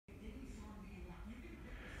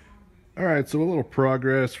Alright, so a little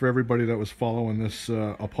progress for everybody that was following this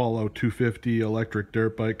Apollo 250 electric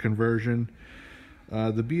dirt bike conversion.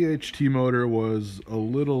 The BHT motor was a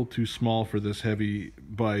little too small for this heavy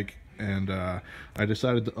bike, and I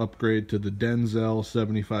decided to upgrade to the Denzel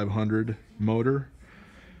 7500 motor.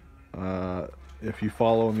 If you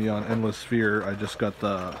follow me on Endless Sphere, I just got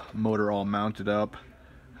the motor all mounted up,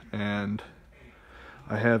 and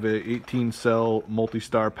I have a 18 cell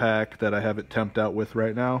multi-star pack that I have it temped out with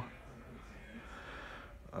right now.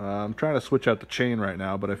 I'm trying to switch out the chain right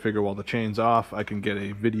now, but I figure while the chain's off, I can get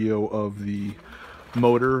a video of the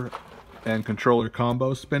motor and controller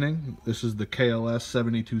combo spinning. This is the KLS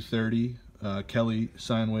 7230 Kelly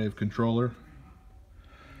sine wave controller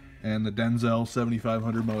and the Denzel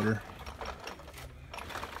 7500 motor.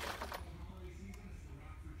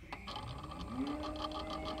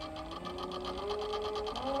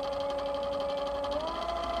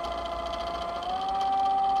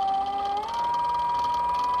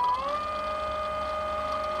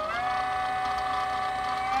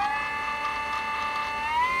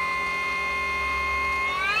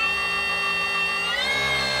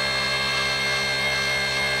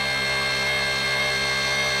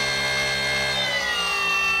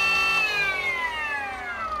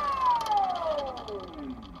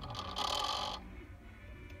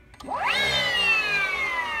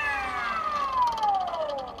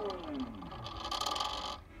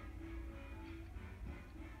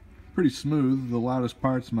 Pretty smooth. The loudest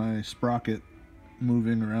part's my sprocket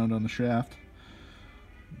moving around on the shaft,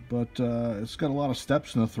 but it's got a lot of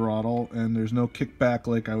steps in the throttle, and there's no kickback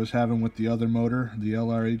like I was having with the other motor. The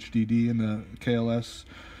LR-HDD and the KLS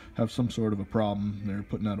have some sort of a problem. They're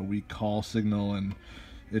putting out a weak call signal, and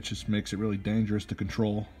it just makes it really dangerous to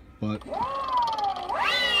control. But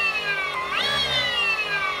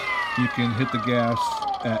you can hit the gas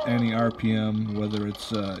at any RPM, whether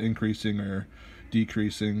it's increasing or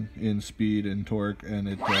decreasing in speed and torque, and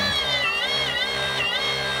it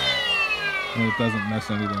doesn't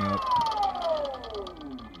mess anything up.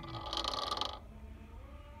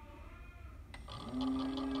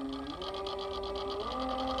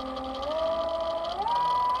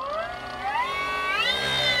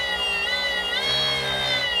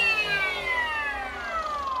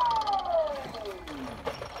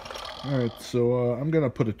 Alright, so I'm going to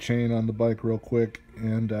put a chain on the bike real quick,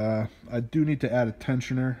 and I do need to add a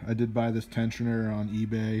tensioner. I did buy this tensioner on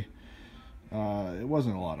eBay. It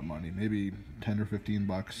wasn't a lot of money, maybe 10 or 15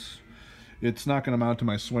 bucks. It's not going to mount to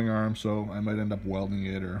my swing arm, so I might end up welding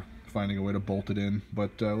it or finding a way to bolt it in,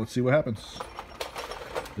 but let's see what happens.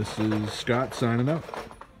 This is Scott signing out.